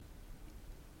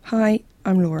Hi,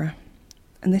 I'm Laura,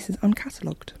 and this is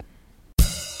Uncatalogued.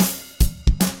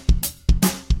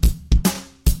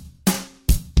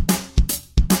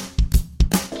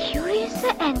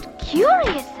 Curiouser and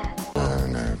curiouser.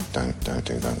 No, don't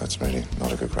do that. That's really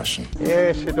not a good question.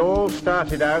 Yes, it all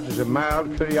started out as a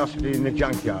mild curiosity in the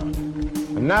junkyard.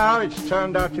 And now it's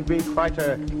turned out to be quite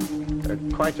a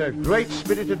great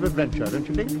spirit of adventure, don't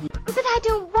you think? But I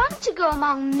don't want to go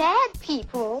among mad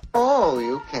people. Oh,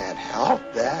 you can't help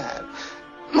that.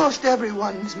 Most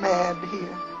everyone's mad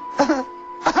here.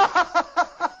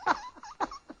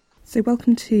 So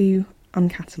welcome to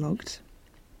Uncatalogued.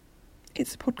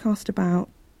 It's a podcast about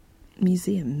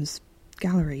museums,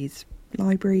 galleries,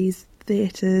 libraries,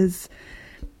 theatres,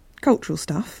 cultural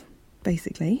stuff,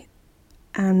 basically,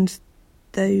 and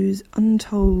those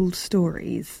untold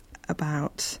stories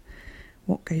about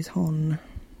what goes on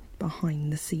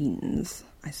behind the scenes,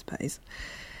 I suppose.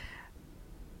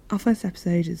 Our first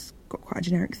episode has got quite a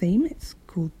generic theme. It's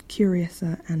called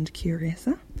Curiouser and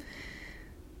Curiouser.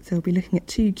 So we'll be looking at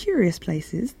two curious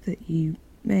places that you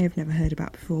may have never heard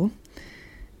about before,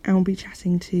 and we'll be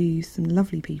chatting to some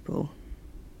lovely people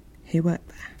who work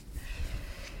there.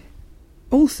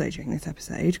 Also during this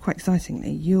episode, quite excitingly,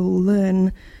 you'll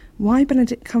learn why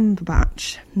Benedict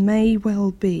Cumberbatch may well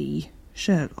be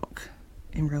Sherlock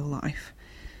in real life.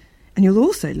 And you'll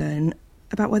also learn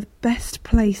about where the best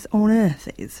place on earth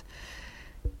is.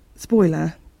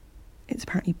 Spoiler, it's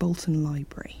apparently Bolton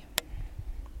Library.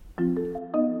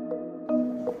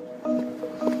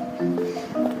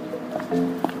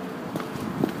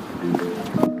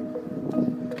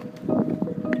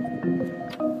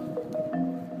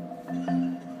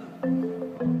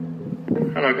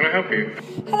 Hello, can I help you?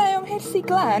 Hello, I'm here to see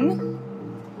Glenn.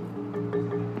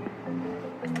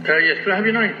 Yes, can I have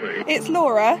your name, please? It's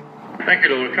Laura. Thank you,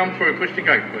 Laura. Come through and push the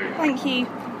gate, please. Thank you.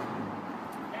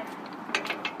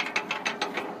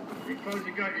 You close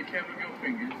the gate, you careful with your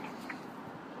fingers.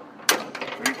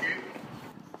 Thank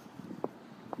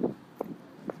you.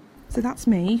 So that's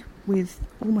me, with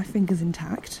all my fingers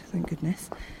intact, thank goodness.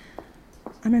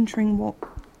 I'm entering what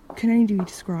can only be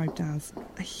described as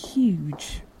a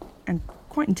huge and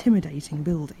quite intimidating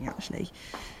building, actually.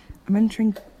 I'm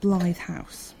entering Blythe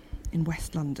House in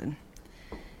West London.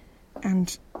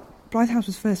 And Blythe House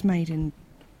was first made in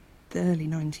the early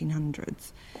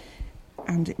 1900s,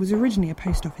 and it was originally a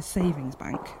post office savings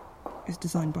bank. It was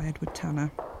designed by Edward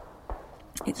Tanner.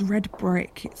 It's red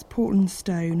brick, it's Portland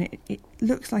stone, it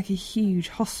looks like a huge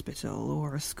hospital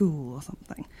or a school or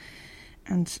something.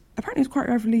 And apparently it was quite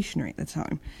revolutionary at the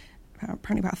time.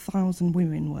 Apparently about 1,000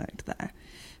 women worked there,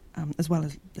 as well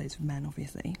as loads of men,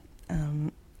 obviously.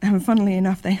 And funnily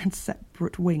enough, they had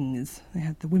separate wings. They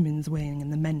had the women's wing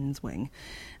and the men's wing.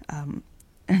 And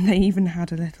they even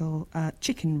had a little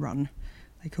chicken run,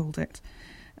 they called it.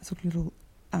 A sort of little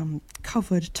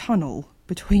covered tunnel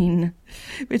between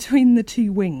the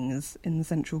two wings in the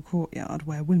central courtyard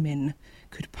where women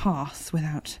could pass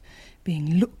without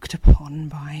being looked upon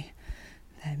by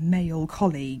their male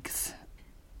colleagues.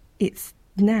 It's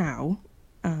now,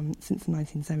 since the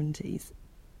 1970s,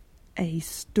 a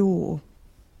store,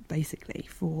 basically,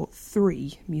 for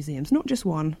 3 museums. Not just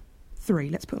one, 3.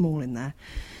 Let's put them all in there.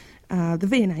 The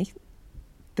V&A,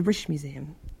 the British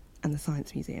Museum, and the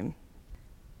Science Museum.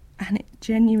 And it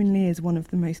genuinely is one of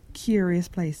the most curious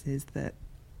places that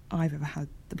I've ever had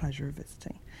the pleasure of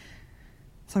visiting.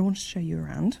 So I wanted to show you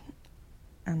around,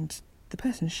 and the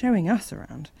person showing us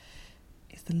around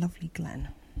is the lovely Glenn.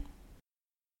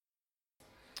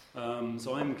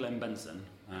 So I'm Glenn Benson,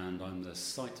 and I'm the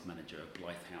site manager at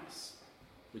Blythe House,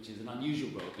 which is an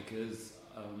unusual role because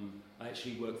I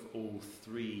actually work for all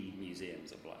 3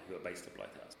 museums at Blythe, who are based at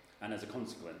Blythe House. And as a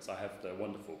consequence, I have the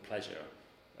wonderful pleasure,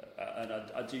 and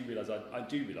I do realise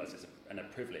it's a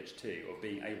privilege too, of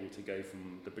being able to go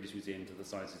from the British Museum to the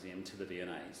Science Museum to the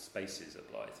V&A spaces at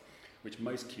Blythe, which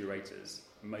most curators,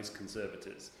 most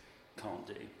conservators can't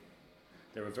do.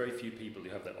 There are very few people who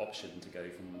have that option to go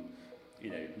from,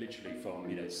 literally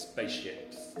from,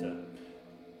 spaceships to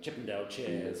Chippendale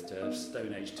chairs to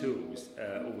Stone Age tools,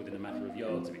 all within a matter of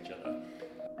yards of each other.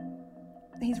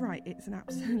 He's right, it's an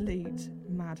absolute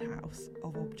madhouse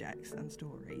of objects and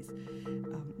stories.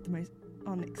 The most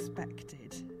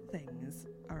unexpected things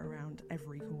are around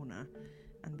every corner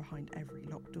and behind every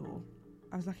locked door.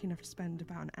 I was lucky enough to spend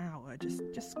about an hour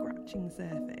just scratching the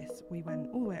surface. We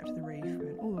went all the way up to the roof, we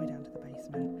went all the way down to the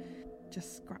basement,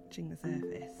 just scratching the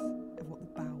surface of what the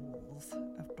bowels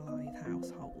of Blythe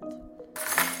House hold.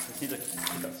 The need to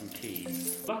pick up some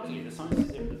keys. Luckily, the Science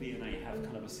Museum and the V&A have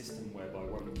kind of a system whereby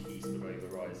one key sort of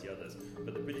overrides the others,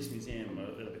 but the British Museum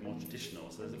are a little bit more traditional,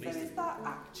 so there's at least... So is that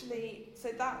actually... So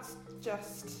that's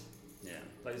just... Yeah,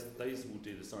 those will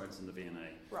do the science and the V&A.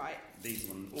 Right. These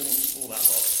ones, all that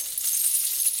lot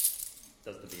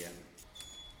does the VM.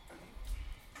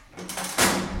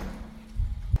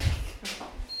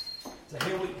 So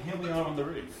here we are on the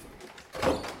roof.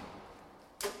 We'll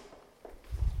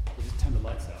just turn the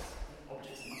lights out.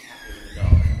 Objects are much happier in the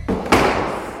dark.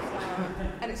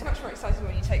 And it's much more exciting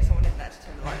when you take someone in there to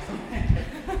turn the lights on.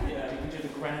 Yeah, you can do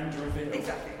the grandeur of it.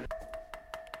 Exactly.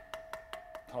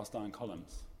 Cast iron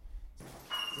columns.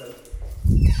 So,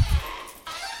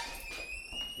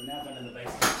 we're now down in the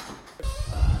basement.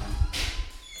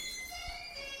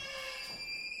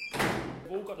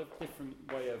 We've all got a different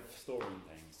way of storing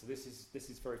things. So this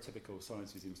is very typical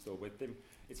Science Museum store. With them,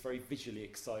 it's very visually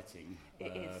exciting.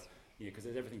 It is. Yeah, because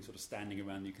there's everything sort of standing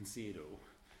around. You can see it all.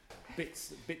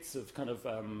 Bits of kind of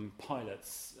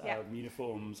pilots'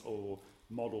 uniforms or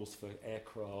models for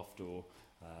aircraft or.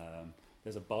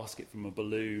 There's a basket from a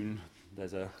balloon.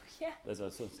 There's a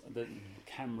sort of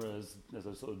cameras. There's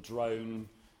a sort of drone,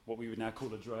 what we would now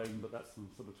call a drone, but that's from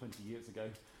sort of 20 years ago.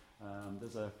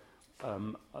 There's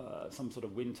some sort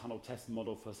of wind tunnel test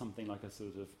model for something like a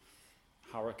sort of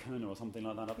Hurricane or something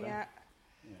like that up there.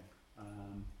 Yeah.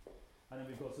 And then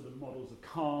we've got sort of models of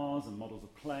cars and models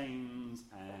of planes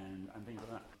and things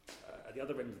like that. At the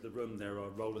other end of the room, there are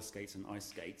roller skates and ice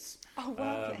skates. Oh,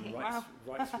 lovely. Right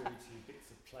through to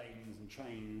bits of planes and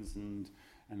trains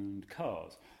and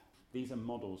cars. These are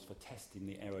models for testing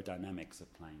the aerodynamics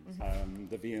of planes. Mm-hmm.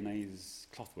 The V&A's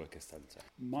Clothworker Centre.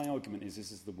 My argument is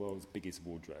this is the world's biggest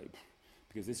wardrobe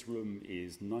because this room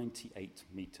is 98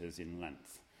 metres in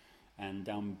length, and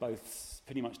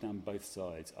pretty much down both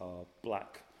sides are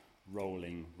black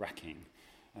rolling racking,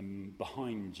 and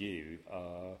behind you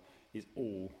is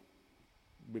all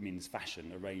women's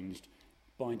fashion arranged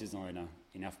by designer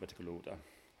in alphabetical order.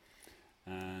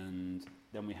 And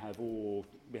then we have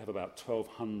about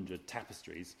 1,200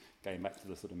 tapestries going back to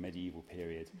the sort of medieval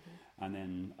period, and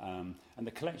then and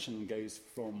the collection goes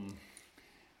from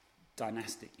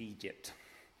dynastic Egypt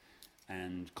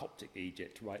and Coptic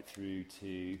Egypt right through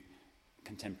to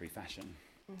contemporary fashion.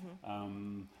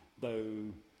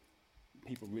 Though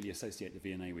people really associate the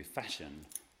V&A with fashion,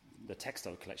 the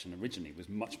textile collection originally was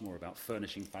much more about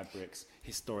furnishing fabrics,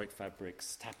 historic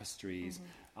fabrics, tapestries,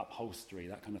 upholstery,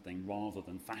 that kind of thing, rather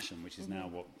than fashion, which is now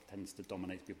what tends to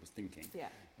dominate people's thinking. Yeah.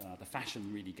 The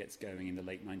fashion really gets going in the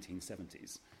late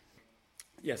 1970s.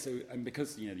 Yeah, so and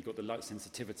because you've got the light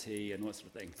sensitivity and all that sort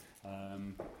of thing,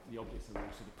 the objects are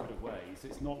all sort of put away. So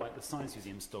it's not like the Science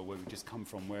Museum store where we just come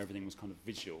from, where everything was kind of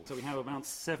visual. So we have about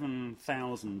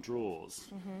 7,000 drawers.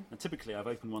 And typically, I've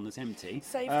opened one that's empty.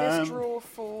 Save this drawer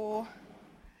for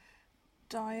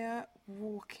Dyer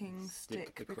walking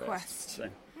stick request.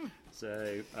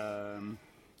 So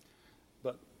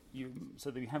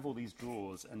we have all these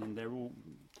drawers, and then they're all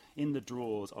in the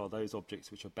drawers are those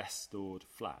objects which are best stored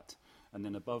flat. And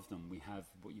then above them, we have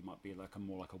what you might be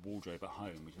more like a wardrobe at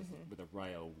home, which is with a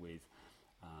rail with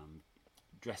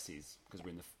dresses, because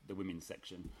we're in the women's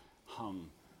section, hung,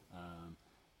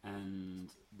 and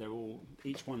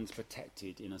each one's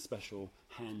protected in a special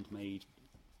handmade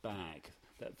bag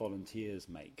that volunteers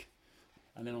make.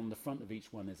 And then on the front of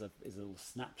each one is a little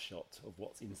snapshot of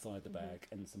what's inside the bag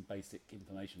and some basic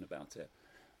information about it.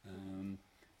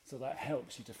 So that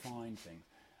helps you to find things.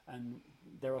 And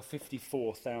there are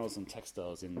 54,000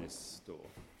 textiles in this store.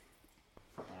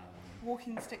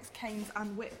 Walking sticks, canes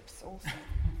and whips also,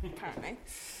 apparently.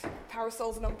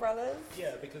 Parasols and umbrellas.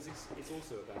 Yeah, because it's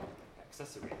also about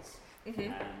accessories.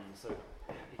 And so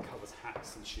it covers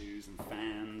hats and shoes and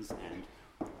fans and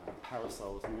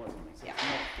parasols and all that sort of thing. So it's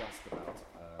not just about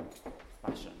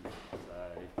fashion.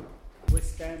 So we're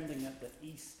standing at the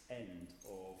east end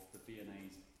of the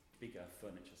V&A's bigger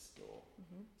furniture store.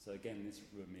 So again, this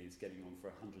room is getting on for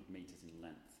 100 metres in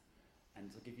length.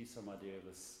 And to give you some idea of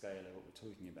the scale of what we're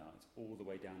talking about, it's all the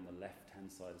way down the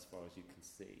left-hand side, as far as you can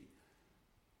see,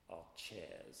 are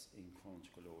chairs in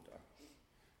chronological order.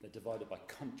 They're divided by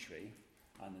country,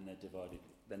 and then they're divided,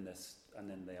 and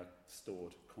then they are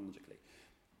stored chronologically.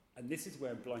 And this is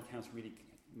where Blythe House really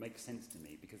makes sense to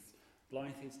me, because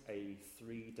Blythe is a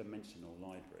three-dimensional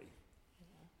library.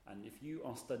 And if you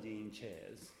are studying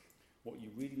chairs, what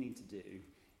you really need to do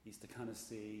is to kind of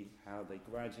see how they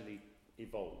gradually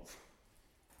evolve.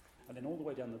 And then all the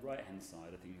way down the right-hand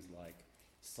side are things like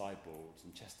sideboards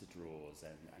and chest of drawers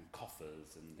and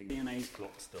coffers and things. V&A's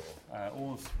clock store.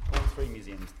 All three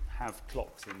museums have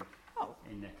clocks in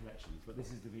in their collections. But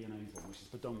this is the Viennese one, which is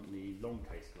predominantly long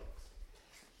case clocks.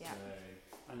 Yeah.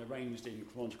 And arranged in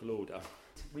chronological order.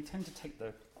 We tend to take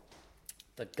the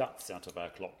guts out of our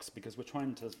clocks because we're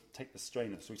trying to take the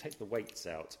strain of, so we take the weights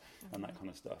out and that kind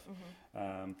of stuff.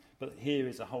 But here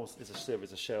is a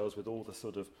series of shells with all the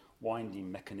sort of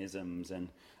winding mechanisms and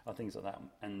things like that.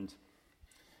 And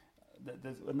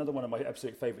there's another one of my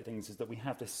absolute favourite things is that we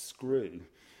have this screw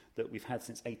that we've had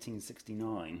since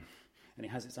 1869, and it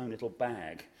has its own little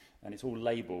bag, and it's all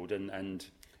labelled and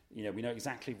you know, we know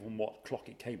exactly from what clock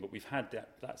it came, but we've had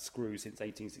that screw since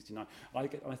 1869.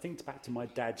 I think back to my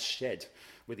dad's shed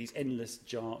with these endless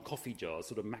coffee jars,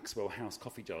 sort of Maxwell House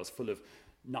coffee jars, full of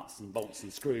nuts and bolts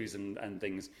and screws and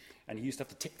things. And he used to have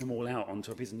to tick them all out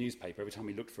onto a piece of newspaper every time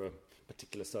we looked for a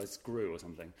particular size screw or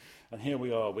something. And here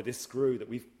we are with this screw that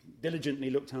we've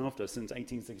diligently looked after since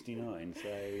 1869.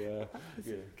 So,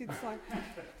 Good sign.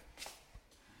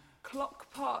 Clock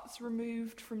parts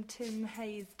removed from Tim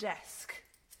Hayes' desk.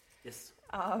 Yes.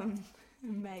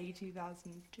 May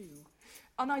 2002.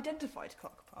 Unidentified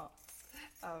clock parts.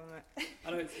 I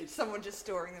know it's Someone just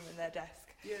storing them in their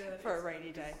desk for a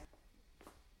rainy day.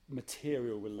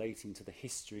 Material relating to the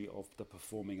history of the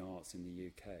performing arts in the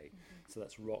UK. So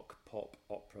that's rock, pop,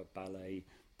 opera, ballet,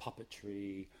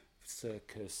 puppetry,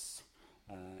 circus,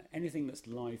 anything that's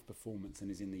live performance and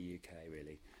is in the UK,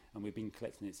 really. And we've been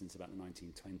collecting it since about the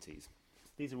 1920s.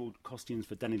 These are all costumes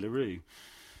for Danny LaRue.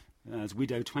 As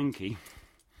Widow Twankey.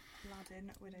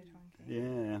 Aladdin, Widow Twankey.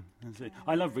 Yeah, that's it.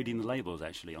 I love reading the labels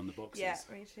actually on the boxes. Yeah,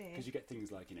 me too. Because you get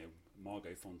things like, you know,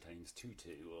 Margot Fontaine's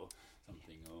tutu or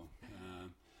something, or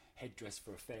headdress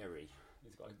for a fairy.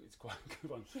 It's quite a good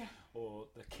one. Yeah. Or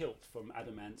the kilt from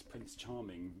Adamant's Prince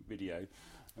Charming video.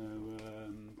 So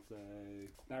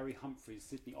Barry Humphrey's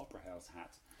Sydney Opera House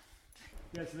hat.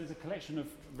 Yeah, so there's a collection of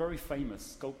very famous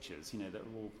sculptures, you know, that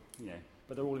are all, you know,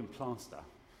 but they're all in plaster.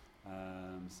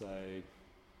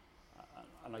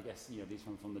 And I guess, you know, these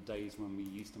ones from the days when we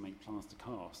used to make plaster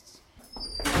casts.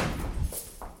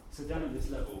 So down at this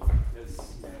level, there's,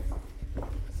 you know,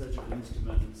 surgical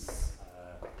instruments,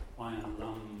 iron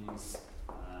lungs,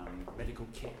 medical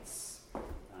kits,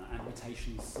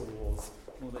 amputation saws,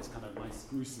 all this kind of nice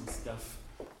gruesome stuff.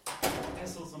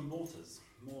 Pestles and mortars,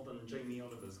 more than Jamie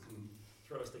Oliver's can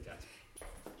throw a stick at.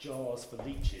 Jars for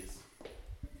leeches.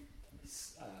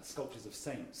 Sculptures of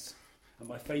saints, and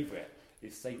my favourite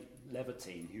is Saint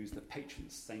Levitine, who's the patron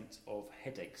saint of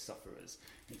headache sufferers,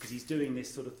 because he's doing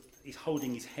this sort of, he's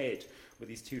holding his head with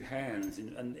his two hands,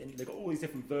 and they've got all these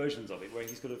different versions of it, where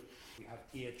he's got we have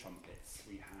ear trumpets,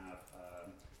 we have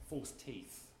false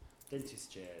teeth,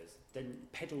 dentist chairs, then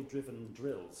pedal-driven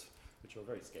drills, which are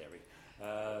very scary.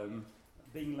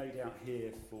 Being laid out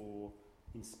here for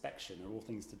inspection are all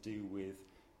things to do with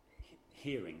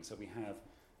hearing, so we have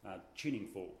tuning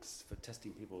forks for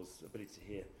testing people's ability to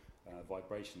hear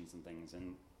vibrations and things,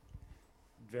 and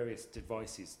various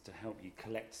devices to help you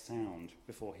collect sound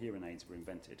before hearing aids were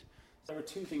invented. So there are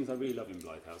two things I really love in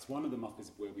Blythe House. One of them up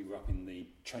is where we were up in the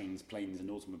trains, planes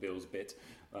and automobiles bit,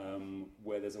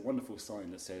 where there's a wonderful sign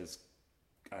that says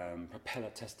propeller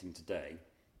testing today,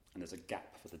 and there's a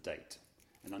gap for the date,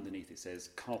 and underneath it says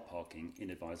car parking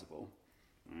inadvisable.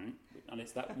 Right. And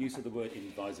it's that use of the word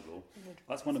inadvisable.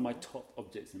 That's one of my top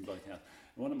objects in Blythe House.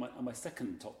 And my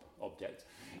second top object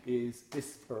is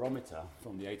this barometer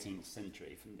from the 18th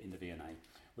century in the V&A,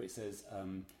 where it says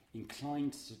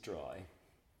inclined to dry,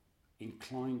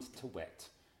 inclined to wet,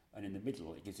 and in the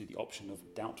middle it gives you the option of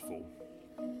doubtful.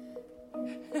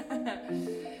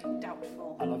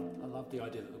 Doubtful. I love the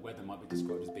idea that the weather might be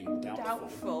described as being doubtful.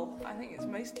 Doubtful. I think it's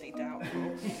mostly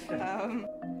doubtful.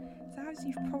 So as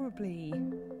you've probably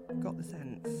got the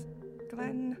sense,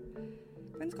 Glenn's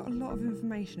got a lot of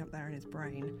information up there in his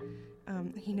brain.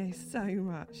 He knows so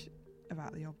much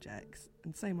about the objects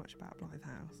and so much about Blythe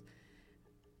House.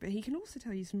 But he can also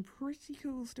tell you some pretty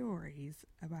cool stories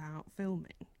about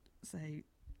filming. So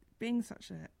being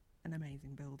such an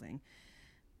amazing building,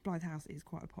 Blythe House is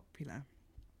quite a popular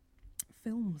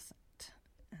film set,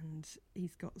 and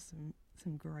he's got some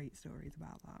great stories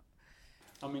about that.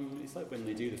 I mean, it's like when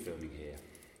they do the filming here.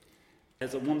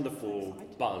 There's a wonderful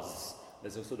buzz.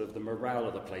 There's a sort of, the morale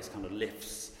of the place kind of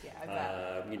lifts,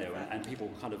 you know, and people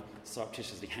kind of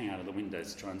surreptitiously hang out of the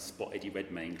windows to try and spot Eddie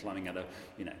Redmayne climbing out of,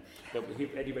 you know. But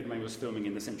Eddie Redmayne was filming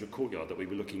in the central courtyard that we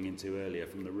were looking into earlier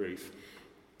from the roof.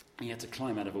 He had to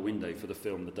climb out of a window for the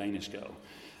film The Danish Girl.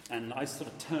 And I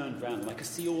sort of turned around and I could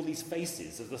see all these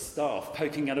faces of the staff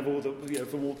poking out of all the, you know,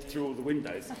 through all the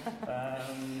windows.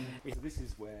 This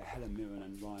is where Helen Mirren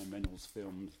and Ryan Reynolds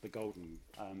filmed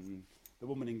The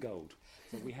Woman in Gold.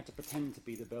 So we had to pretend to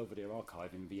be the Belvedere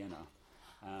Archive in Vienna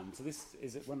So this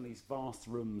is one of these vast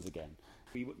rooms again.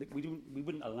 We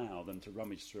wouldn't allow them to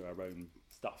rummage through our own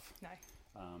stuff. No.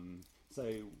 So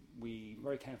we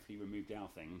very carefully removed our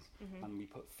things, and we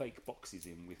put fake boxes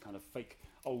in with kind of fake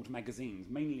old magazines,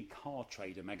 mainly car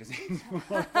trader magazines,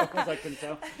 as I can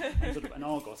tell, and sort of an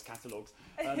Argos catalogues,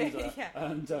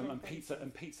 and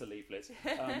pizza leaflets.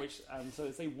 So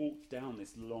as they walked down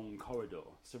this long corridor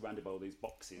surrounded by all these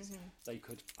boxes, they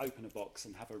could open a box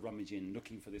and have a rummage in,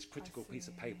 looking for this critical piece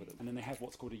of paper. And then they have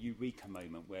what's called a eureka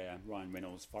moment, where Ryan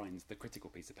Reynolds finds the critical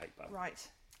piece of paper. Right.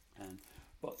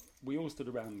 But we all stood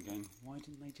around going, why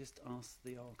didn't they just ask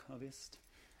the archivist?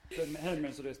 So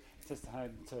Helen sort of says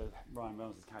to Ryan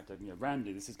Reynolds' character,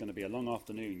 Randy, this is going to be a long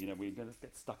afternoon, we're going to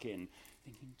get stuck in.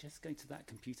 Thinking, just go to that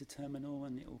computer terminal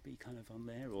and it'll be kind of on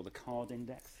there, or the card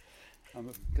index.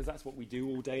 Because that's what we do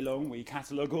all day long. We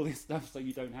catalogue all this stuff so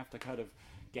you don't have to kind of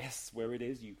guess where it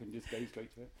is. You can just go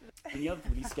straight to it. And the other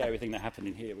really scary thing that happened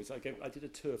in here was I did a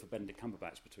tour for Benedict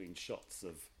Cumberbatch between shots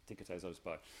of Tinker Toes I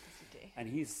Spy. And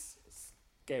he's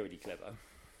scarily clever,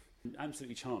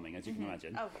 absolutely charming, as you can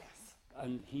imagine. Oh, yes.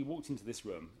 And he walked into this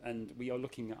room, and we are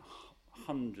looking at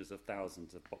hundreds of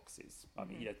thousands of boxes. I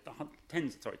mean,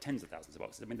 tens of thousands of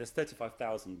boxes. I mean, there's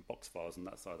 35,000 box files on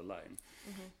that side alone.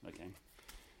 Okay.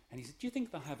 And he said, do you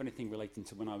think they'll have anything relating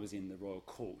to when I was in the Royal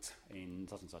Court in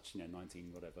such and such,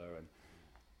 19 whatever,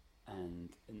 and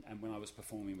when I was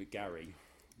performing with Gary,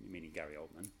 meaning Gary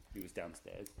Oldman, who was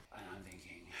downstairs. And I'm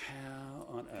thinking, how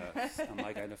on earth am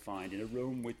I going to find in a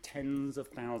room with tens of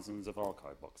thousands of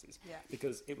archive boxes? Yeah.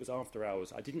 Because it was after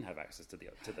hours. I didn't have access to the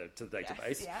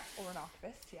database. Yes, or an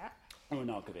archivist, yeah. Or an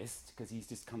archivist, because he's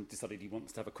just kind of decided he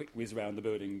wants to have a quick whiz around the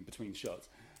building between shots.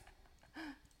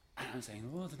 And I'm saying,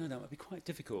 I don't know, that might be quite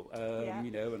difficult,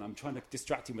 and I'm trying to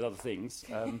distract him with other things.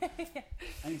 And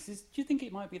he says, do you think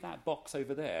it might be that box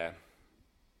over there?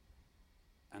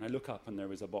 And I look up, and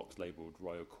there is a box labelled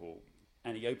Royal Court.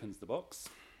 And he opens the box,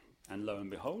 and lo and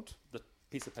behold, the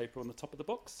piece of paper on the top of the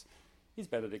box is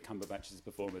Benedict Cumberbatch's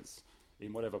performance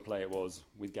in whatever play it was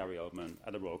with Gary Oldman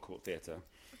at the Royal Court Theatre.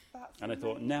 And I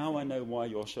thought, now I know why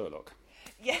you're Sherlock.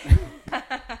 Yeah. And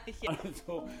I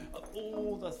thought, of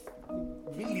all the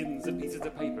millions of pieces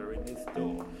of paper in this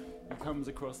door, he comes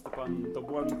across the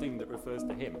one thing that refers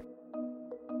to him.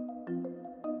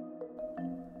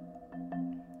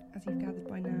 As you've gathered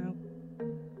by now,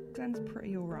 Glenn's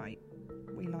pretty alright.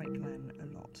 We like Glenn a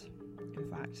lot.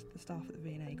 In fact, the staff at the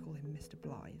V&A call him Mr.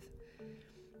 Blythe.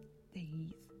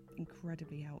 He's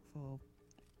incredibly helpful.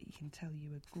 He can tell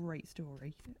you a great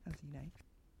story, as you know.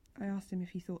 I asked him if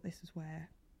he thought this was where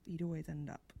he'd always end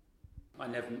up. I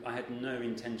had no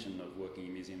intention of working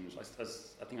in museums.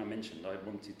 As I think I mentioned, I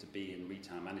wanted to be in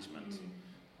retail management,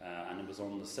 and it was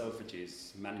on the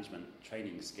Selfridges management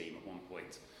training scheme at one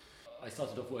point. I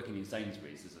started off working in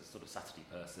Sainsbury's as a sort of Saturday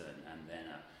person, and then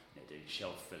doing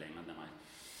shelf filling, and then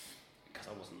because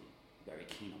I wasn't very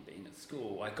keen on being at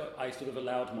school, I sort of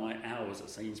allowed my hours at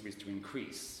Sainsbury's to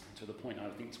increase to the point, I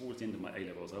think towards the end of my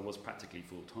A-levels, I was practically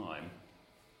full-time.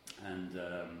 And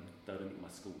though I don't think my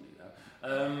school knew that.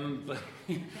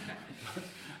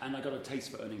 And I got a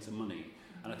taste for earning some money.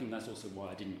 And I think that's also why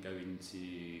I didn't go into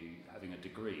having a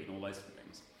degree and all those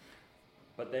things.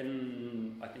 But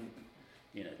then I think,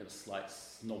 there was slight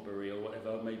snobbery or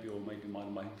whatever, maybe one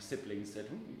of my siblings said,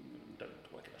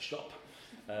 don't work at a shop.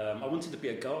 I wanted to be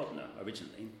a gardener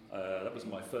originally. That was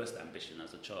my first ambition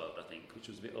as a child, I think, which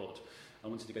was a bit odd. I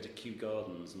wanted to go to Kew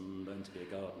Gardens and learn to be a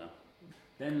gardener.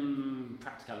 Then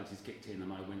practicalities kicked in,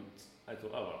 and I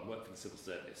thought, I'll work for the civil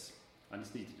service. I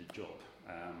just needed a job.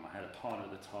 I had a partner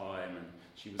at the time, and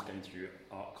she was going through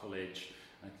art college.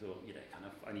 I thought,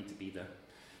 I need to be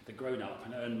the grown-up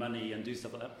and earn money and do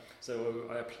stuff like that. So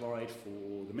I applied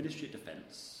for the Ministry of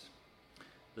Defence,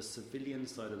 the civilian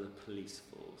side of the police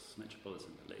force,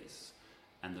 Metropolitan Police,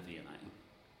 and the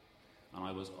V&A. And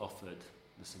I was offered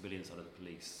the civilian side of the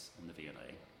police and the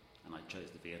V&A, and I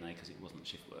chose the V&A because it wasn't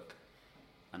shift work.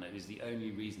 And it was the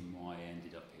only reason why I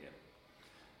ended up here.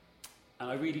 And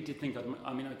I really did think,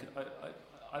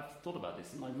 I've thought about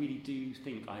this, and I really do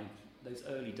think those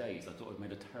early days, I thought I'd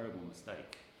made a terrible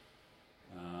mistake.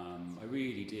 I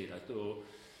really did. I thought,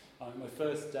 my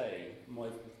first day, my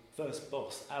first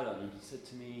boss, Alan, said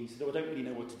to me, I don't really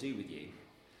know what to do with you.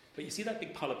 But you see that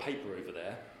big pile of paper over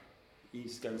there? You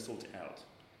just go and sort it out.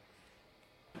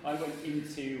 I went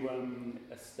into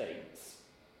estates,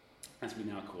 as we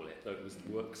now call it, though it was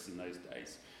works in those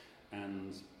days.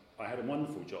 And I had a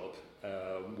wonderful job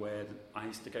where I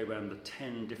used to go around the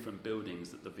 10 different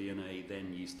buildings that the V&A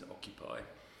then used to occupy.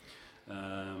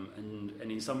 And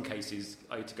in some cases,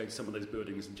 I had to go to some of those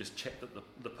buildings and just check that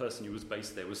the person who was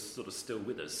based there was sort of still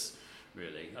with us.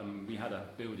 really. We had a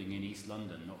building in East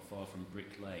London, not far from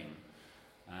Brick Lane,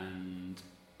 and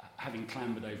having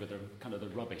clambered over the kind of the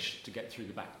rubbish to get through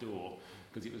the back door,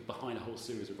 because it was behind a whole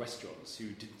series of restaurants who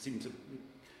didn't seem to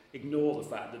ignore the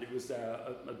fact that it was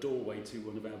a doorway to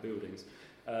one of our buildings.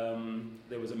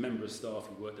 There was a member of staff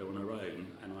who worked there on her own,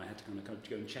 and I had to kind of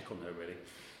go and check on her, really.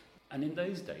 And in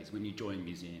those days, when you joined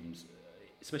museums,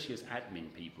 especially as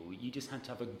admin people, you just had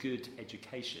to have a good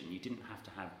education. You didn't have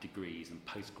to have degrees and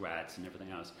postgrads and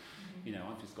everything else. You know,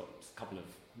 I've just got a couple of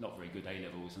not very good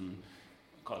A-levels and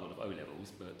quite a lot of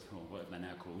O-levels, or whatever they're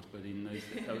now called, but in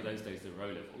those days they were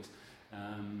O-levels.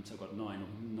 So I've got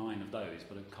nine of those,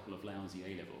 but a couple of lousy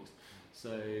A-levels.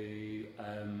 So,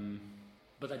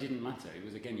 but that didn't matter. It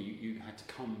was, again, you had to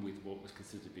come with what was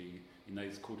considered to be,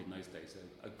 called in those days,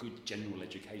 a good general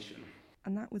education.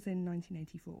 And that was in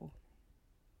 1984.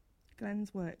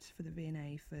 Glenn's worked for the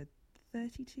V&A for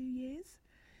 32 years,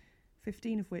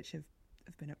 15 of which have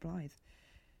been at Blythe.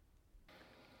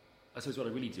 I suppose what I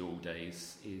really do all day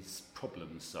is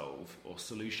problem solve, or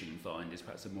solution find is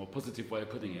perhaps a more positive way of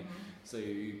putting it. So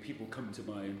people come to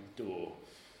my door,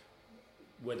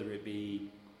 whether it be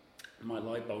my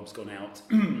light bulb's gone out,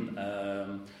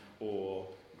 or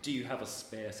do you have a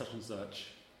spare such and such,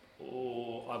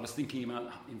 or I was thinking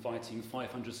about inviting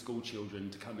 500 school children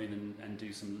to come in and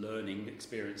do some learning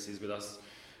experiences with us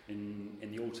in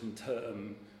the autumn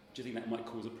term. Do you think that might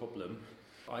cause a problem?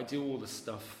 I do all the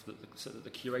stuff so that the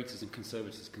curators and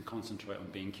conservators can concentrate on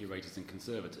being curators and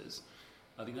conservators.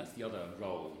 I think that's the other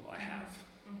role I have.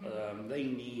 They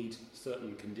need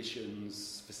certain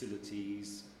conditions,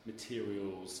 facilities,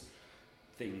 materials,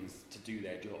 things to do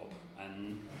their job.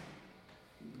 And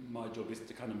my job is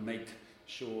to kind of make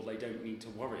sure they don't need to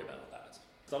worry about that.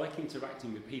 So I like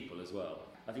interacting with people as well.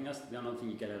 I think that's the other thing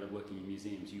you get out of working in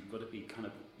museums. You've got to be kind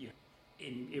of,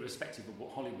 irrespective of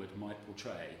what Hollywood might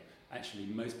portray, actually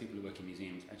most people who work in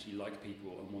museums actually like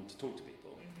people and want to talk to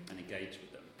people and engage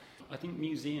with them. I think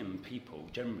museum people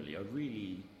generally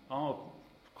are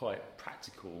quite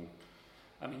practical.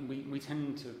 I mean, we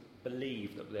tend to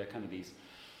believe that they're kind of these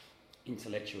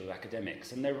intellectual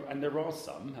academics, and there are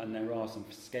some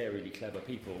scarily clever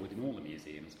people within all the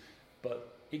museums,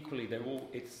 but equally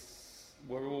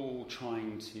we're all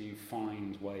trying to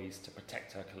find ways to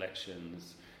protect our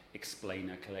collections, explain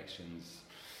our collections,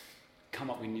 come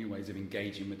up with new ways of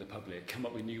engaging with the public, come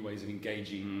up with new ways of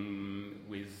engaging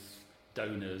with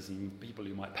donors and people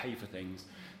who might pay for things.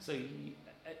 So,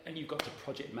 and you've got to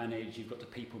project manage, you've got to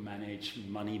people manage,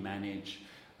 money manage,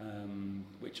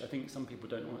 which I think some people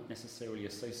don't necessarily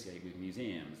associate with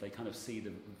museums. They kind of see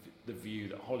the view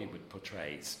that Hollywood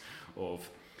portrays of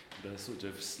the sort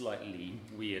of slightly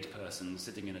weird person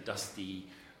sitting in a dusty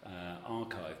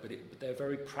archive, but they're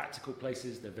very practical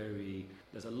places.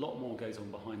 There's a lot more goes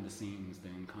on behind the scenes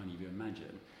than kind of you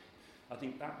imagine. I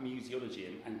think that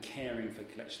museology and caring for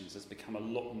collections has become a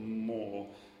lot more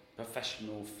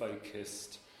professional,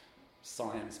 focused,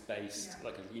 science-based. Yeah.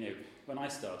 Like, when I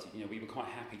started, we were quite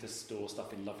happy to store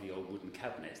stuff in lovely old wooden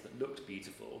cabinets that looked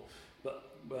beautiful,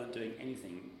 but weren't doing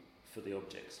anything for the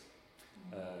objects.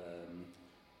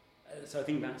 So I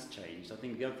think that's changed. I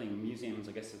think the other thing, museums,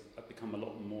 I guess, have become a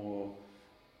lot more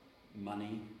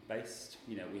money-based.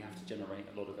 We have to generate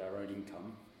a lot of our own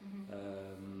income.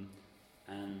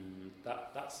 And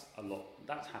that's a lot.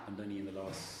 That's happened only in the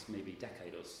last maybe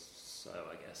decade or so,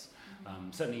 I guess.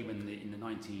 Certainly in the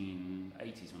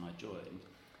 1980s when I joined,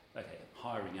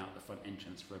 hiring out the front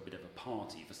entrance for a bit of a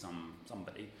party for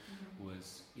somebody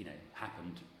was,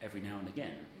 happened every now and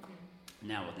again.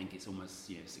 Now I think it's almost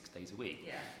 6 days a week.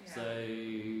 Yeah. So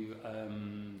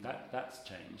that's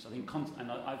changed. I think,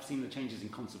 and I've seen the changes in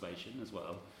conservation as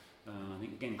well. I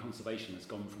think again conservation has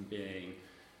gone from being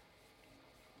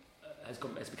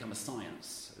has become a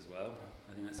science as well.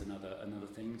 I think that's another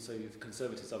thing. So the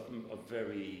conservators are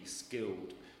very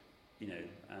skilled. In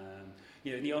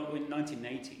the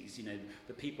 1980s,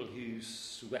 the people who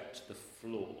swept the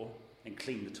floor and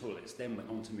cleaned the toilets then went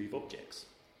on to move objects.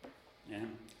 Yeah.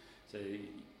 So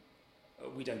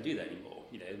we don't do that anymore.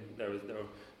 There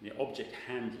are object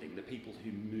handling. The people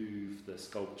who move the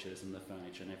sculptures and the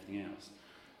furniture and everything else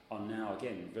are now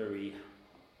again very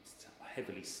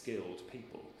heavily skilled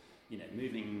people.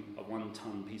 Moving a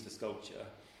 1-ton piece of sculpture,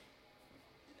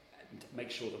 and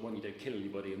make sure that one, you don't kill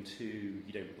anybody, and two,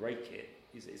 you don't break it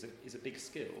is a big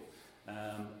skill.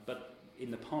 But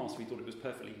in the past, we thought it was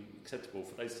perfectly acceptable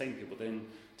for those same people then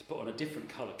to put on a different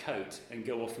colour coat and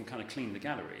go off and kind of clean the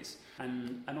galleries.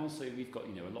 And also we've got,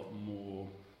 a lot more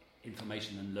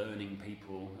information and learning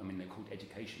people. I mean, they're called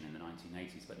education in the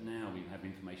 1980s, but now we have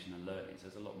information and learning. So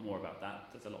there's a lot more about that.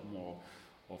 There's a lot more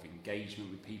of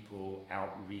engagement with people,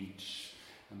 outreach.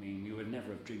 I mean, we would never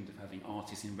have dreamed of having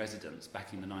artists in residence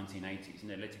back in the 1980s,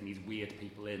 letting these weird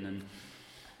people in and,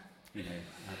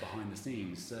 behind the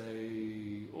scenes. So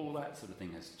all that sort of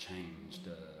thing has changed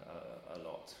a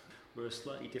lot. We're a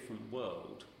slightly different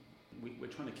world. We're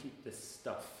trying to keep this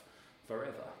stuff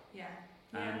forever. Yeah.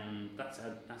 And that's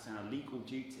our legal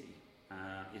duty,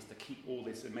 is to keep all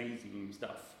this amazing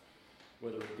stuff,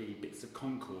 whether it be bits of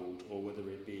Concord or whether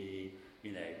it be,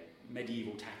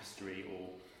 medieval tapestry or,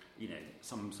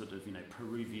 some sort of,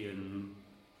 Peruvian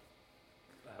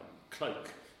cloak.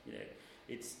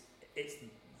 It's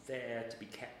there to be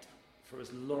kept for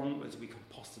as long as we can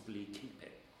possibly keep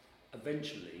it.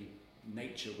 Eventually,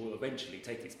 nature will eventually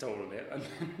take its toll on it,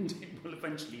 and it will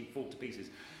eventually fall to pieces.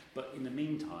 But in the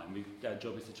meantime, our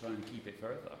job is to try and keep it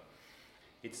forever.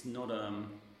 It's not,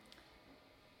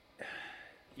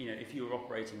 if you were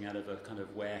operating out of a kind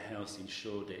of warehouse in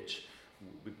Shoreditch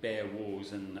with bare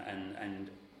walls and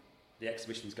the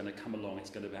exhibition's going to come along, it's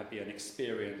going to be an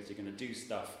experience, you're going to do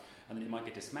stuff, and then it might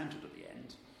get dismantled at the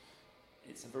end.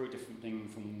 It's a very different thing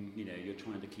from, you're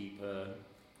trying to keep a,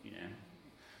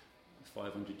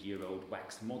 500-year-old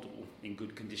wax model in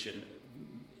good condition,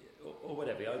 or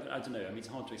whatever. I don't know. I mean, it's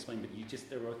hard to explain, but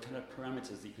there are kind of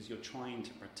parameters because you're trying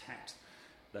to protect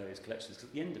those collections. Because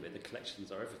at the end of it, the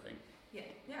collections are everything. Yeah,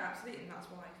 absolutely, and that's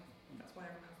why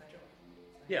everyone has their job. So.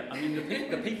 Yeah, I mean,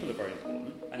 the people are very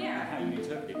important, and how you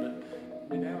interpret it. But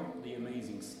without the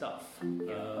amazing stuff,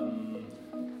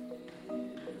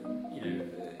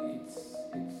 it's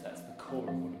that's the core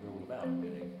of what we're all about,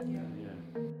 really. Yeah.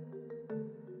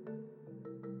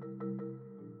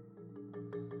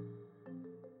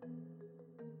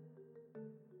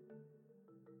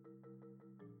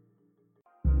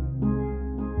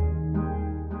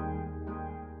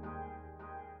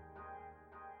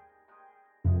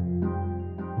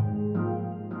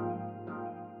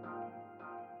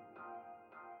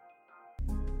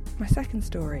 My second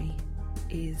story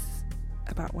is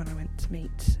about when I went to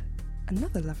meet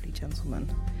another lovely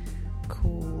gentleman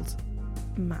called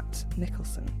Matt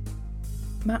Nicholson.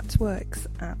 Matt works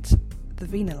at the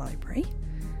Wiener Library,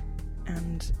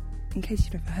 and in case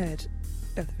you've never heard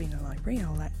of the Wiener Library,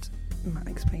 I'll let Matt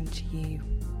explain to you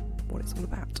what it's all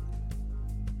about.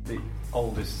 The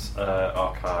oldest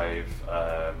archive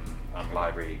and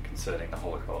library concerning the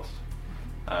Holocaust.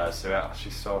 So it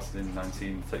actually started in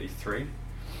 1933.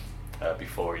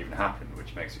 Before it even happened,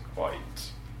 which makes it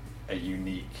quite a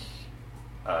unique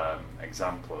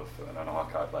example of an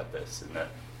archive like this, in that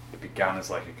it began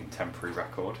as like a contemporary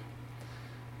record,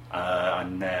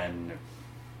 and then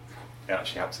it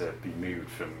actually had to be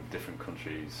moved from different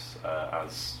countries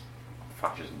as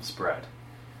fascism spread.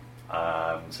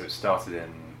 So it started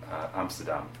in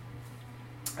Amsterdam,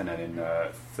 and then in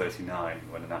 1939,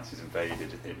 when the Nazis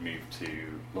invaded, it moved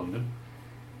to London.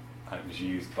 It was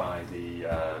used by the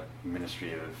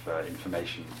Ministry of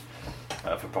Information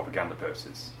for propaganda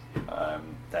purposes.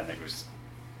 Then it was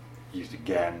used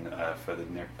again for the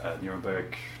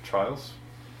Nuremberg trials.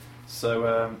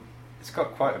 So it's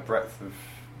got quite a breadth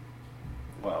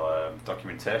of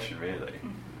documentation, really.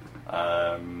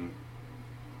 But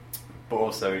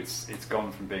also it's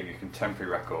gone from being a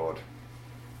contemporary record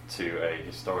to a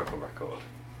historical record,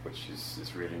 which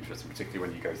is really interesting. Particularly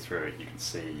when you go through it, you can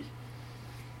see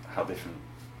how different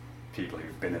people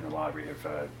who've been in the library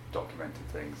have documented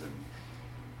things, and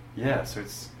so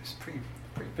it's pretty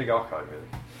big archive, really.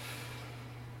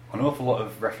 An awful lot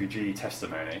of refugee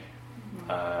testimony,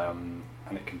 and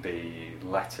it can be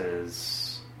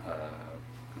letters,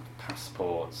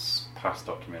 passports, past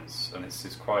documents, and it's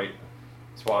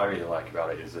what I really like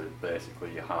about it is that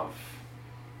basically you have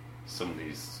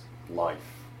somebody's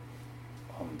life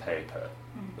on paper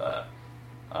there.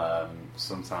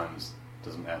 Sometimes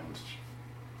doesn't end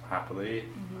happily,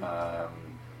 but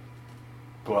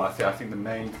I think the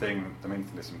main thing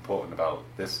that's important about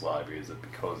this library is that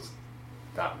because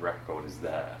that record is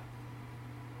there,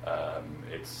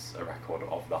 it's a record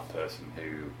of that person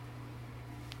who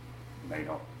may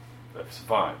not have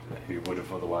survived, who would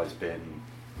have otherwise been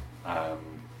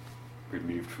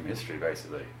removed from history,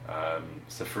 basically.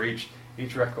 So for each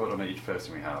record on each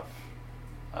person we have,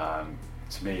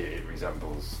 to me it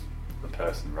resembles the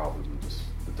person rather than just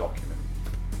the document,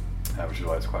 which is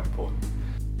why it's quite important.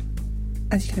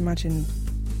 As you can imagine,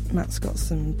 Matt's got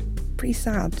some pretty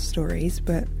sad stories,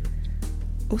 but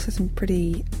also some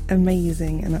pretty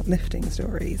amazing and uplifting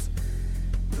stories.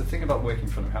 The thing about working in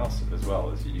front of house as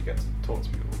well is you get to talk to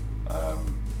people,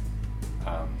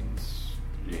 and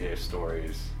you hear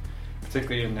stories,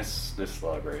 particularly in this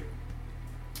library.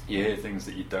 You hear things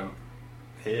that you don't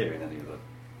hear in any other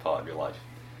part of your life.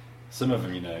 some of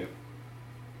them, you know,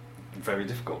 very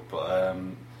difficult. But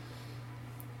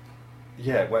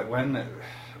yeah,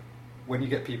 when you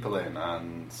get people in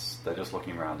and they're just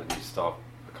looking around and you start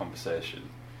a conversation,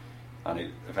 and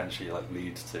it eventually like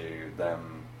leads to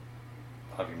them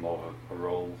having more of a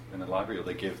role in the library, or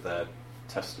they give their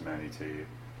testimony to you,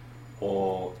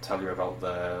 or tell you about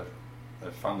their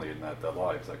family and their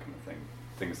lives, that kind of thing,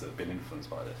 things that have been influenced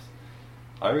by this.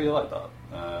 I really like that.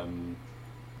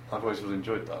 I've always really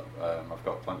enjoyed that. I've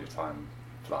got plenty of time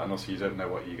for that, and also you don't know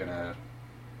what you're going to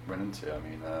run into. I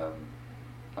mean,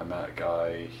 I met a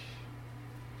guy,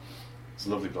 he's a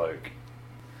lovely bloke,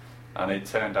 and it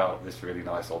turned out this really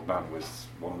nice old man was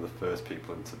one of the first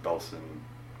people into Belsen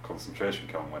concentration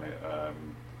camp when it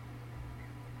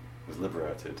was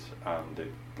liberated, and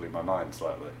it blew my mind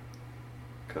slightly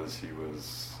because he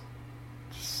was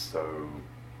just so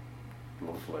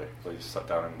lovely. He just sat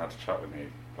down and had a chat with me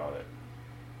about it,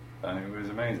 and it was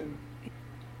amazing.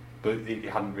 But it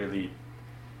hadn't really,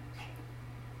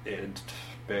 it had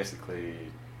basically,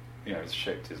 you know, it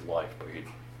shaped his life, but he'd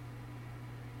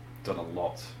done a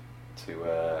lot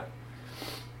of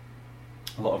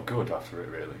good after it,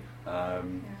 really.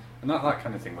 And that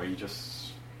kind of thing where you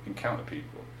just encounter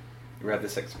people. We had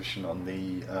this exhibition on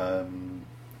the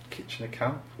Kitchener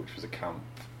camp, which was a camp.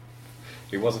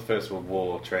 It was a First World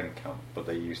War training camp, but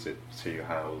they used it to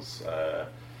house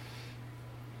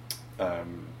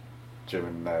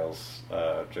German males,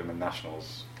 German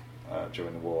nationals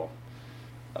during the war.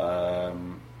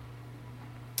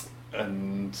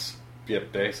 And yeah,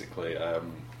 basically,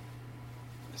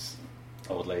 this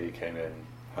old lady came in,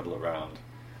 had a look around,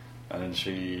 and then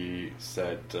she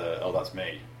said, "Oh, that's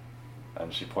me."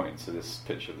 And she pointed to this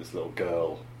picture of this little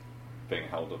girl being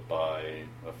held up by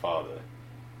her father,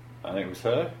 and it was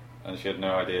her, and she had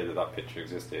no idea that picture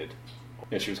existed.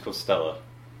 Yeah, she was called Stella,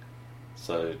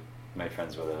 so made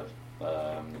friends with her,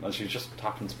 and she just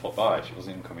happened to pop by. She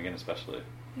wasn't even coming in especially.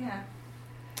 Yeah.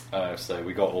 So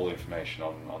we got all the information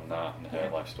on that and her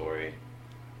life story.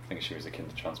 I think she was a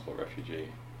Kindertransport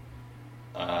refugee.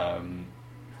 And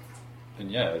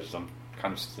yeah, I'm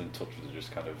kind of still in touch with her,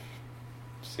 just kind of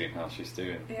seeing how she's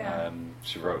doing. Yeah.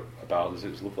 She wrote about us, it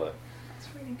was lovely. That's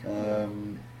really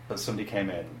cool. But somebody came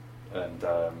in and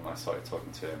I started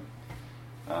talking to him,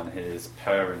 and his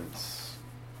parents,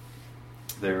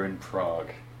 they were in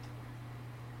Prague,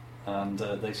 and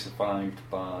they survived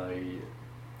by...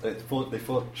 They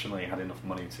fortunately had enough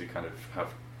money to kind of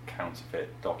have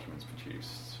counterfeit documents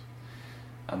produced,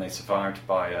 and they survived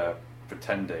by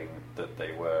pretending that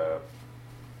they were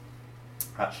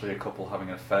actually a couple having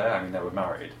an affair. I mean, they were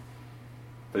married,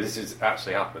 but this has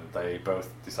actually happened. They both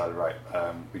decided, right,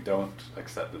 we don't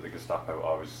accept that the Gestapo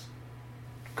are as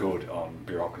good on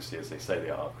bureaucracy as they say they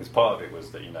are, because part of it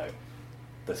was that, you know,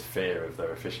 this fear of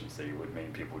their efficiency would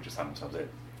mean people would just hand themselves in.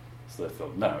 So they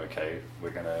thought, no, okay,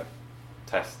 we're going to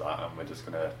test that and we're just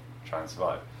going to try and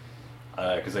survive,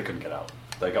 because they couldn't get out.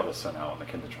 They got their son out on the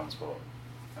Kindertransport.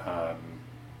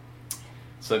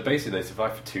 So basically they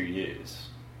survived for 2 years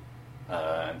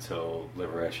until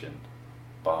liberation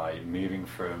by moving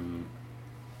from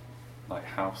like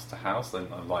house to house, then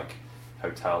like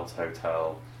hotel to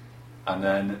hotel, and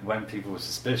then when people were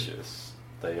suspicious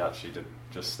they actually did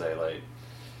just say, like,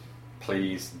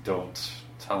 please don't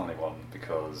tell anyone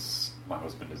because my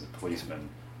husband is a policeman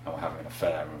and we're having an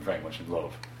affair and we're very much in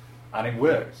love. And it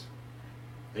worked.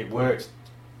 It worked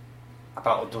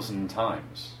about a dozen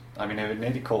times. I mean, they were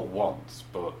nearly caught once,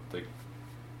 but they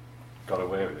got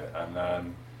away with it.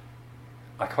 And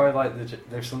I quite like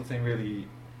there's something really...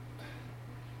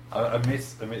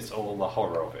 Amidst all the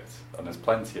horror of it, and there's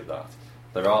plenty of that,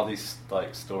 there are these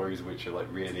like stories which are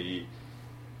like really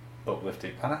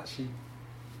uplifting and actually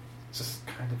just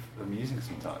kind of amusing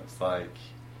sometimes. Like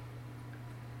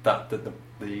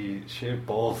the sheer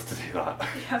balls to do that.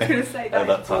 Yeah, I was going to say that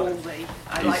is ballsy.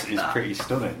 I like that. It's pretty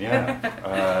stunning, yeah.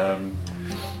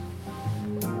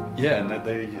 Yeah, and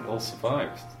they all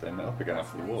survived. They met up again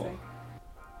after the war.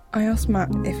 I asked Matt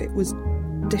if it was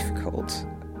difficult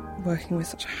working with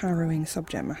such harrowing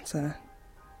subject matter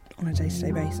on a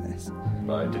day-to-day basis.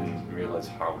 But I didn't realise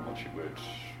how much it would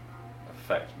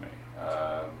affect me.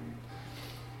 I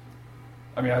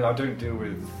mean, I don't deal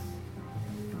with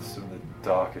some of the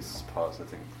darkest parts. I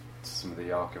think some of the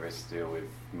archivists deal with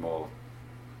more,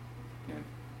 you know,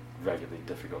 regularly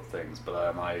difficult things.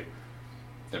 But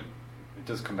it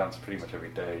does come down to pretty much every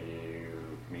day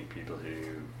you meet people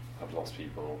who have lost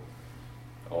people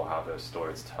or have a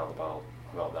story to tell about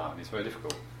that, and it's very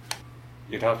difficult.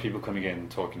 You'd have people coming in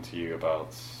talking to you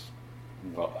about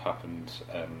what happened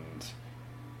and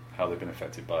how they've been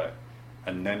affected by it,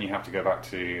 and then you have to go back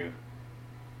to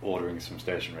ordering some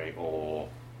stationery or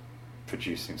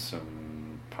producing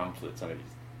some pamphlets, and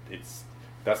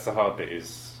that's the hard bit,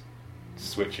 is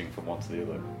switching from one to the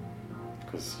other,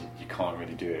 because you can't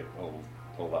really do it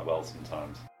all that well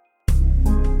sometimes.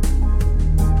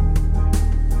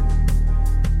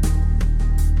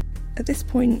 At this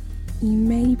point, you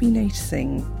may be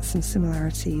noticing some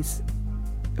similarities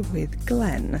with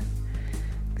Glenn.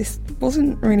 This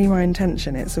wasn't really my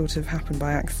intention, it sort of happened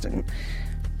by accident.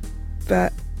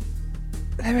 But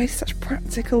they're both such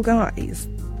practical guys.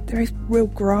 They're both real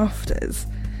grafters.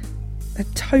 They're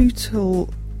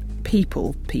total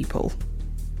people.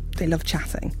 They love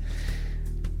chatting.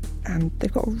 And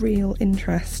they've got a real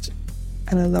interest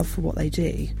and a love for what they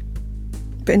do.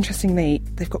 But interestingly,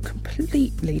 they've got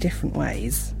completely different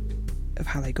ways of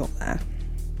how they got there.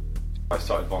 I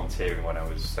started volunteering when I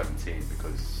was 17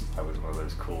 because I was one of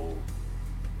those cool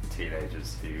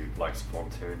teenagers who likes to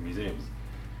volunteer in museums.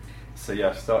 So yeah,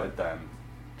 I started then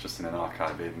just in an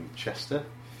archive in Chester,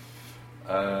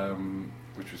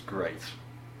 which was great,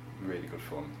 really good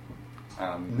fun.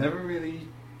 Never really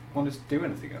wanted to do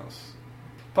anything else.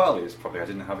 Partly it's probably I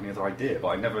didn't have any other idea, but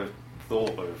I never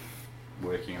thought of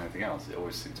working in anything else. It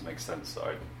always seemed to make sense that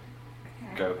I'd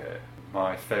go here.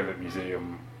 My favourite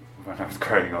museum when I was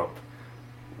growing up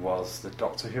was the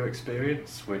Doctor Who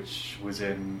Experience, which was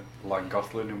in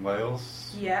Llangollen in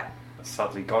Wales. Yeah.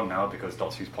 Sadly gone now because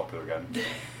Doctor Who's popular again.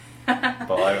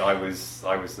 But I was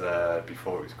there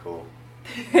before it was cool.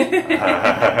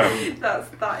 That's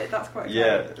quite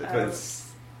yeah, cool. but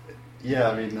it's, yeah,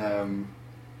 I mean.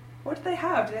 What did they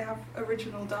have? Did they have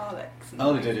original Daleks?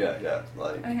 Oh, they did, yeah.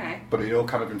 Like, okay. But it all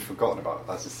kind of been forgotten about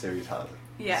as the series had.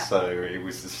 Yeah. So it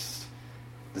was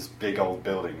this big old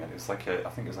building, and it was like I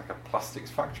think it was like a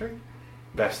plastics factory.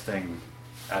 Best thing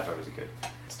ever as a kid.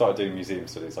 Started doing museum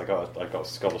studies. I got a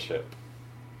scholarship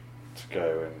to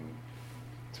go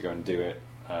and do it,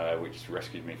 which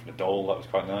rescued me from a dole. That was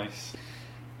quite nice.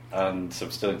 And so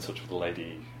I'm still in touch with the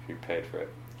lady who paid for it,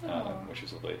 which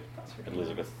is lovely. That's really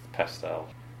Elizabeth Pestel.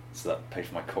 So that paid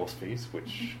for my course fees,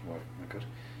 which were good.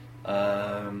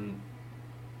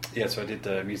 Yeah, so I did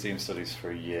museum studies for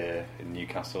a year in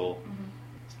Newcastle. Mm-hmm.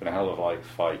 It's been a hell of a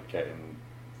fight getting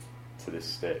to this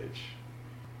stage.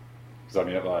 Because I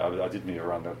mean, I did move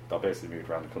around. I basically moved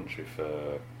around the country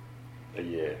for a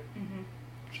year,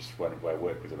 just where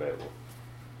work was available,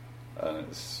 and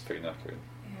it's pretty knackering.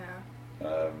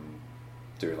 Yeah.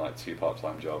 Doing 2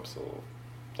 part-time jobs, or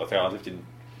I think I lived in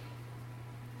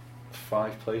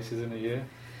 5 places in a year,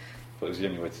 but it was the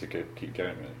only way to keep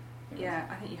going, really. Yeah,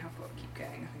 I think you have got to keep going.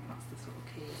 I think that's the sort of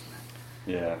key, isn't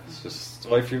it? Yeah, it's just,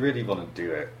 well, if you really want to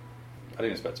do it, I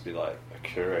didn't expect to be like a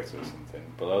curator or something,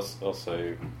 but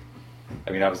also,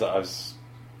 I mean, I was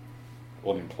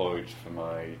unemployed for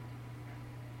my,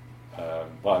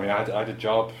 well, I mean, I had a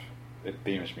job at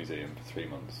Beamish Museum for 3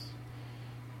 months,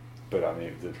 but I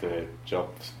mean, the job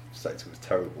sector was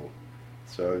terrible,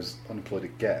 so I was unemployed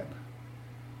again.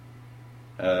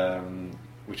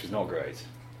 Which was not great,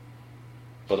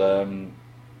 but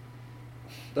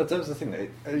that was the thing.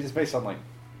 It may sound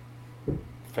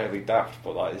fairly daft,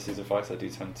 but this is advice I do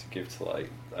tend to give to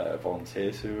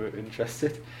volunteers who are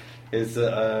interested. Is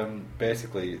that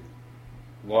basically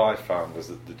what I found was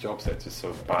that the job sector is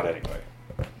so bad anyway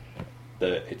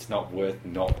that it's not worth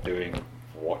not doing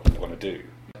what you want to do.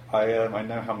 I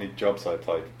know how many jobs I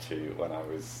applied to when I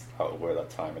was out of work that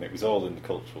time, and it was all in the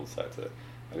cultural sector.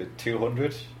 I did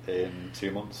 200 in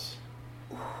 2 months.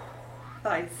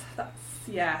 That's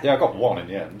Yeah, I got 1 in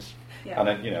the end. Yeah. And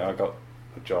then, I got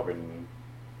a job in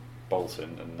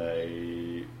Bolton, and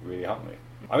they really helped me.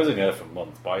 I was only there for a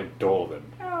month, but I adore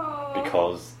them. Aww.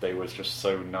 Because they were just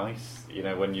so nice.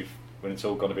 When it's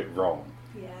all gone a bit wrong.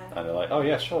 Yeah. And they're like, oh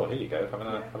yeah, sure, here you go,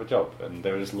 have a job. And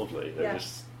they were just lovely. It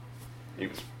was,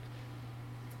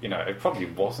 it probably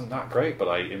wasn't that great, but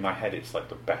in my head it's the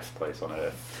best place on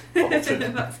earth.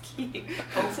 Bolton. That's cute.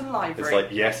 Bolton Library.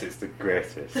 It's yes, it's the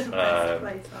greatest. The best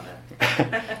place on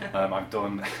earth. I've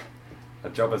done a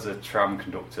job as a tram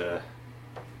conductor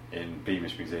in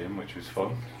Beamish Museum, which was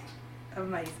fun.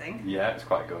 Amazing. Yeah, it's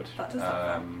quite good. That does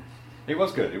sound fun. It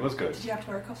was good. Did you have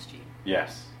to wear a costume?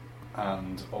 Yes.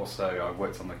 And also I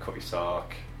worked on the Cutty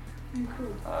Sark. Oh,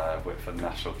 cool. Worked for the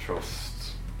National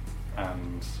Trust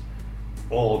and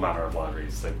all manner of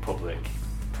libraries, so public,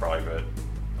 private,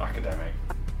 academic.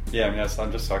 Yeah, I mean, I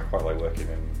quite like working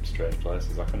in strange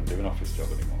places. I couldn't do an office job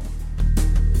anymore.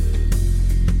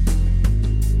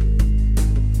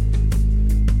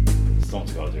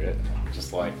 Someone's got to do it.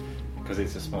 Just because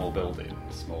it's a small building,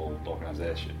 small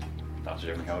organisation, that's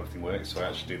generally how everything works. So I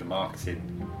actually do the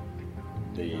marketing,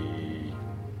 the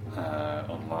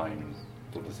online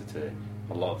publicity,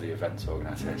 a lot of the events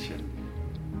organisation,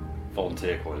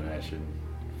 volunteer coordination.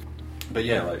 But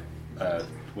yeah, like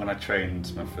when I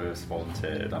trained my first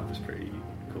volunteer, that was pretty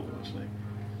cool actually.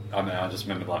 I mean, I just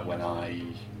remember like when I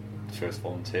first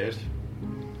volunteered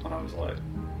when I was like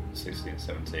 16,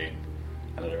 17,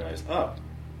 and then I realised, oh,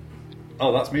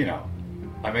 that's me now.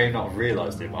 I may not have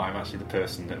realised it, but I'm actually the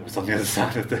person that was on the other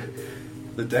side of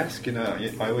the desk, you know.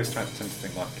 I always tend to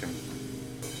think like I'm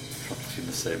probably in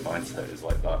the same mindset as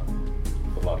like that.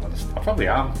 But like, I probably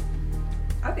am.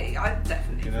 I think I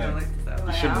definitely You know, feel like so.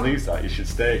 you shouldn't lose that. You should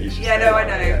stay. You should Yeah, stay no, that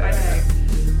I know. way.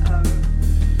 I know.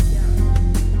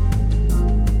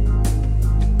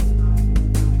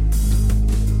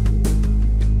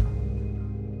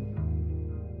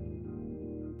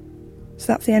 So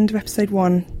that's the end of episode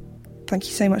 1. Thank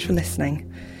you so much for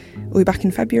listening. We'll be back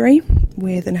in February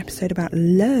with an episode about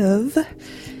love.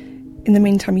 In the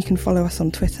meantime, you can follow us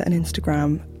on Twitter and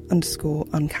Instagram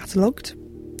 _uncatalogued.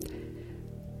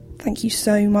 Thank you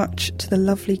so much to the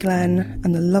lovely Glenn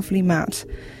and the lovely Matt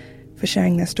for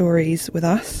sharing their stories with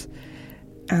us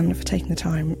and for taking the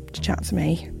time to chat to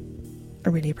me. I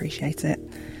really appreciate it.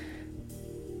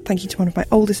 Thank you to one of my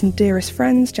oldest and dearest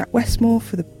friends, Jack Westmore,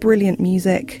 for the brilliant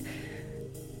music.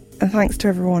 And thanks to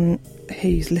everyone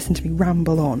who's listened to me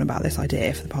ramble on about this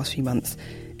idea for the past few months,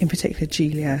 in particular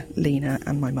Julia, Lena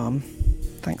and my mum.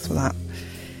 Thanks for that.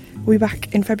 We'll be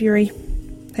back in February.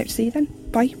 Hope to see you then.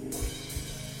 Bye.